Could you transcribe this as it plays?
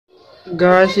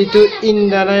Guys, itu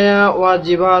Indahnya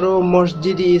Wajah baru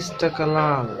Masjid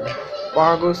Istiqlal.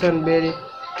 Bagus and very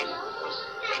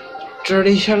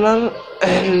traditional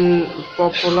and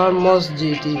popular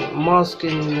mosque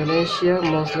in Indonesia,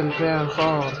 Muslim prayer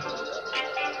hall.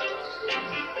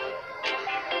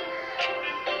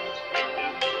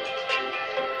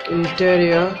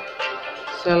 Interior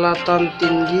Selatan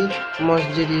tinggi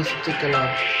Masjid Istiqlal.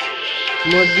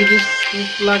 Masjid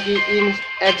Istiqlal in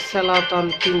at selatan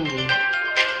tinggi.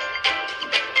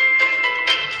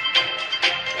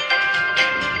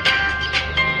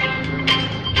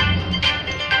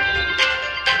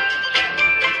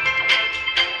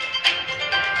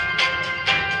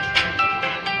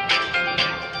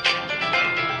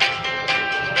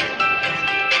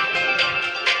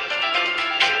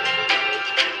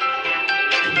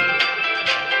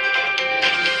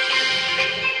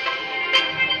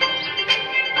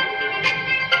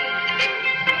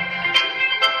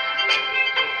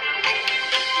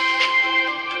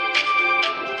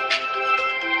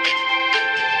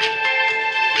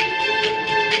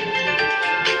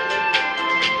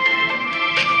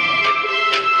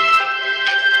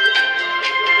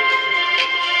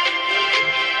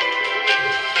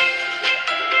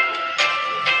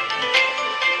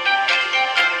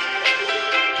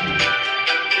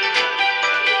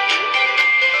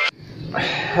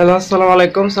 Halo,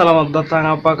 assalamualaikum, selamat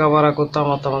datang. Apa kabar aku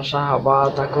teman-teman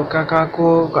sahabat, aku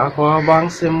kakakku, aku abang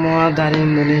semua dari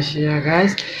Indonesia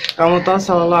guys. Kamu tahu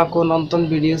selalu aku nonton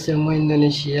video semua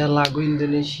Indonesia, lagu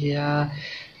Indonesia,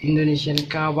 Indonesian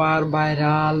kabar,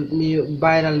 viral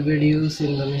videos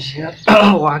Indonesia,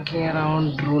 walking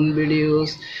around, drone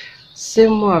videos.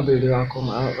 Semua video aku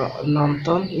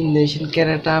nonton Indonesian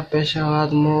kereta,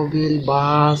 pesawat, mobil,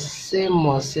 bus,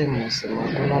 semua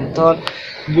aku nonton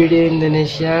video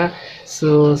Indonesia.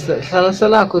 So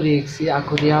selalu aku reaksi,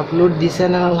 aku upload di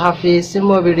channel Hafiz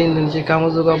semua video Indonesia.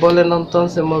 Kamu juga boleh nonton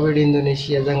semua video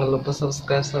Indonesia. Jangan lupa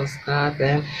subscribe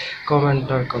dan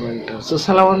komentar. So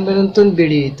selamat menonton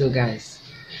video itu guys.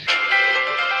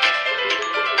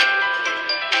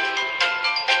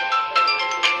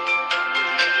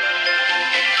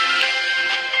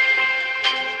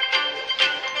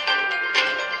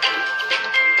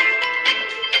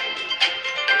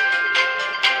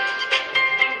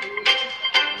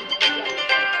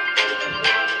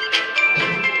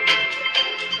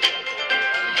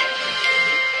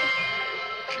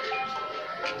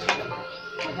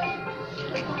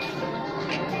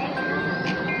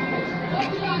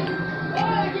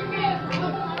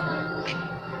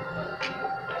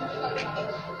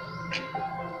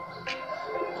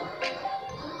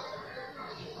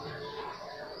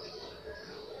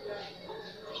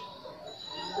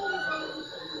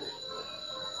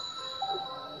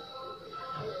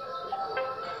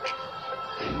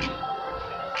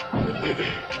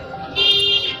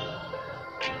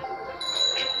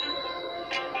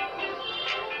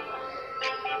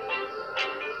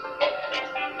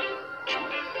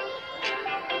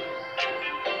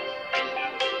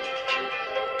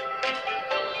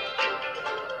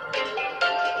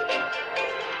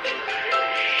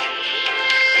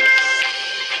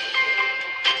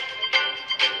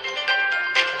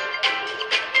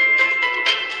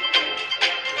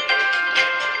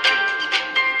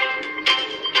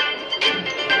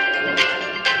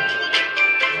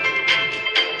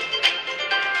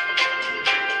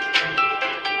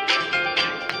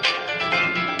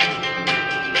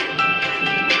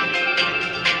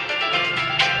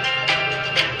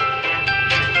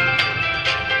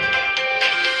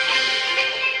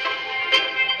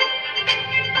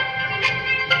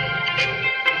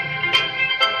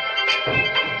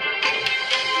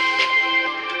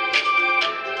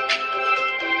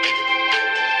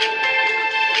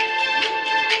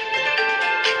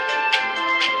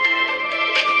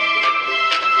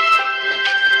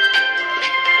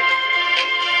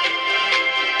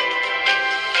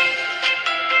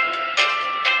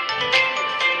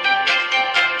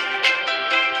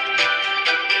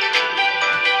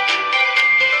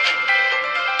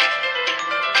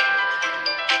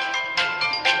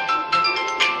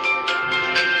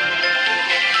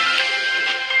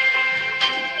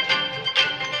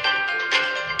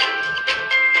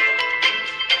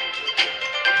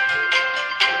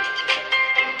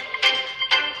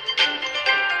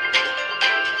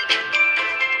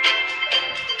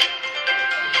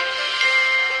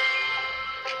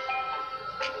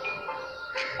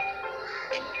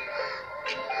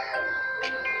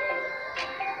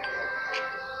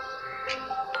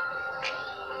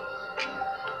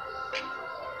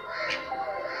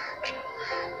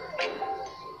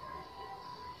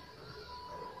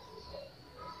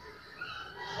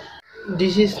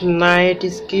 This is night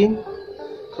skin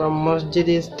from Masjid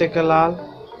Istiqlal.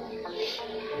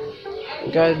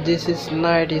 Guys, this is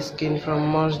night skin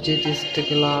from Masjid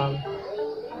Istiqlal.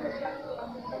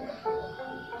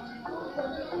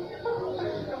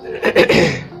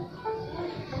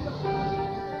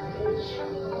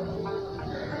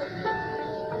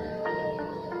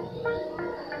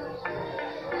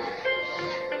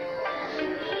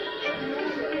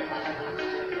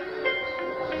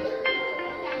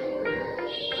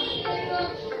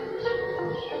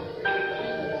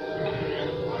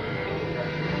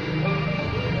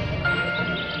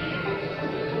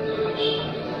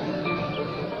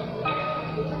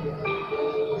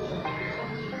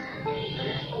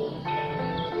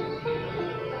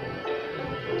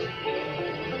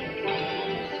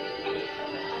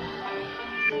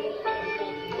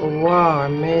 Wow,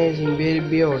 amazing, very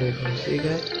beautiful. See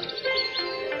guys.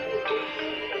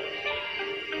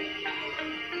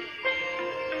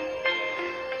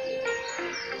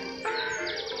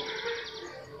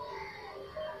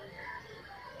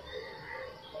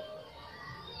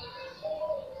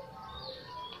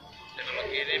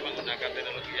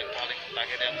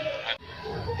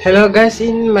 Hello guys,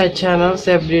 in my channels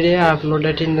every day I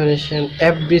uploaded Indonesian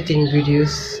everything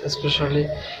videos, especially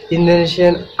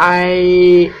Indonesian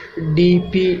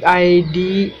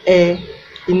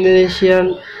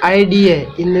Indonesian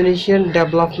IDA, Indonesian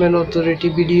Development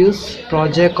Authority videos,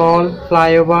 project on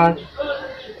flyover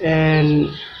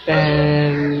and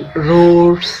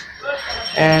roads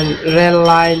and rail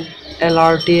line,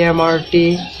 LRT,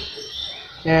 MRT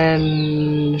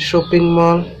and shopping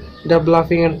mall,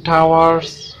 developing and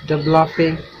towers,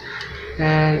 developing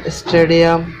and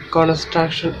stadium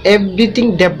construction,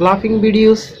 everything developing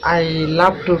videos. I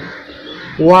love to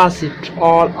watch it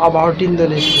all about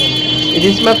Indonesia. It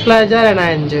is my pleasure and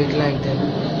I enjoy it like that.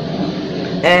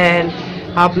 And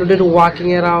uploaded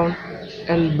walking around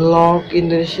and blog,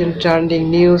 Indonesian trending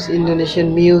news,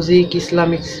 Indonesian music,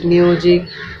 Islamic music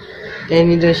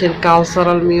and Indonesian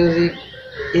cultural music,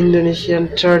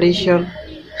 Indonesian tradition,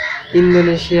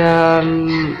 Indonesian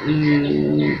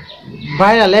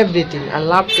viral everything. I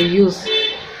love to use.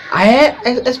 I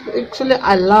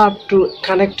love to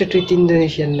connect it with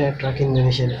Indonesian network,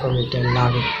 Indonesian community. I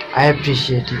love it. I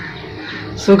appreciate it.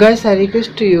 So guys, I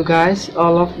request to you guys,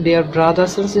 all of dear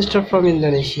brothers and sisters from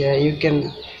Indonesia, you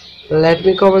can let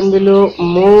me comment below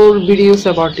more videos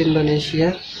about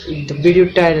Indonesia. The video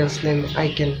titles name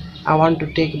I want to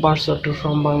take parts or two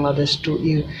from Bangladesh to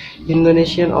you,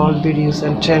 Indonesian all videos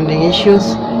and trending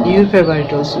issues. Your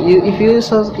favorite also.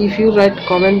 If you write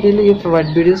comment below your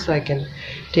favorite videos, I can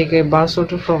take a bus or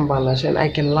two from Bangladesh and I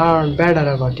can learn better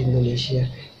about Indonesia.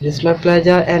 It is my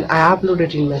pleasure and I upload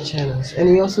it in my channels. And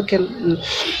you also can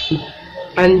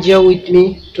enjoy with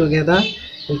me together.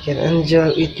 You can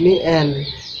enjoy with me and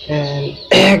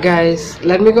guys,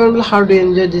 let me comment how to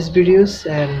enjoy these videos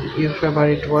and your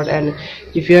favorite word. And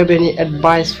if you have any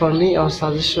advice for me or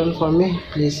suggestion for me,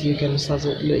 please you can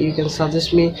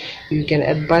suggest me, you can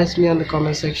advise me on the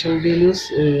comment section below.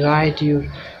 Write your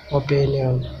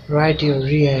opinion, write your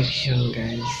reaction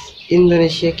guys.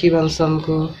 Indonesia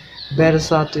Kibansanku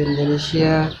Bersatu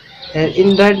Indonesia. And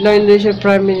in right now Indonesia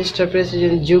Prime Minister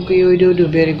President Joko Widodo,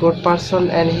 very good person,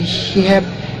 and he have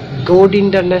good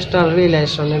international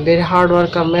relation, a very hard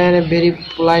worker man, a very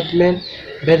polite man,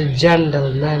 very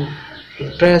gentle man.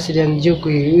 President Joko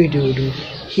Widodo,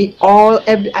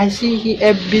 I see he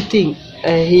everything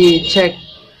he check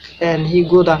and he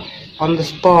go on the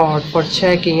spot for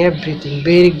checking everything.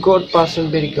 Very good person,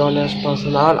 very honest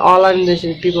person. All our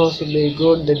Indonesian people also very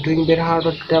good. They're doing very hard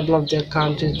work to develop their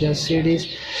countries, their cities,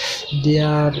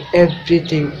 their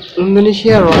everything.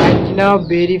 Indonesia right now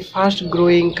very fast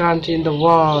growing country in the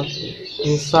world,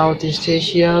 in Southeast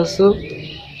Asia also.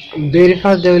 Very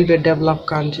fast they will be a developed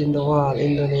country in the world.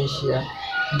 Indonesia,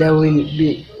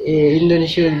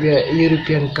 Indonesia will be a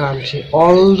European country.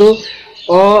 Although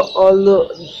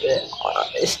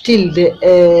still they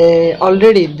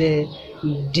already they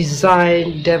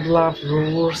design, develop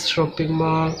roads, shopping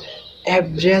mall,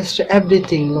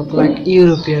 everything look like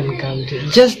European country.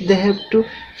 Just they have to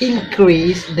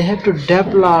increase, they have to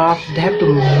develop, they have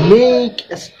to make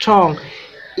a strong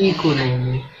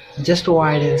economy. Just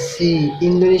wait and see.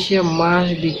 Indonesia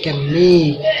can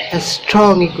make a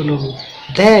strong economy.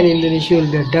 Then Indonesia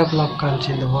will be a developed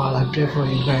country in the world. I pray for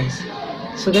you guys.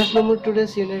 So that's no more today.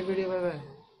 See you next video. Bye bye.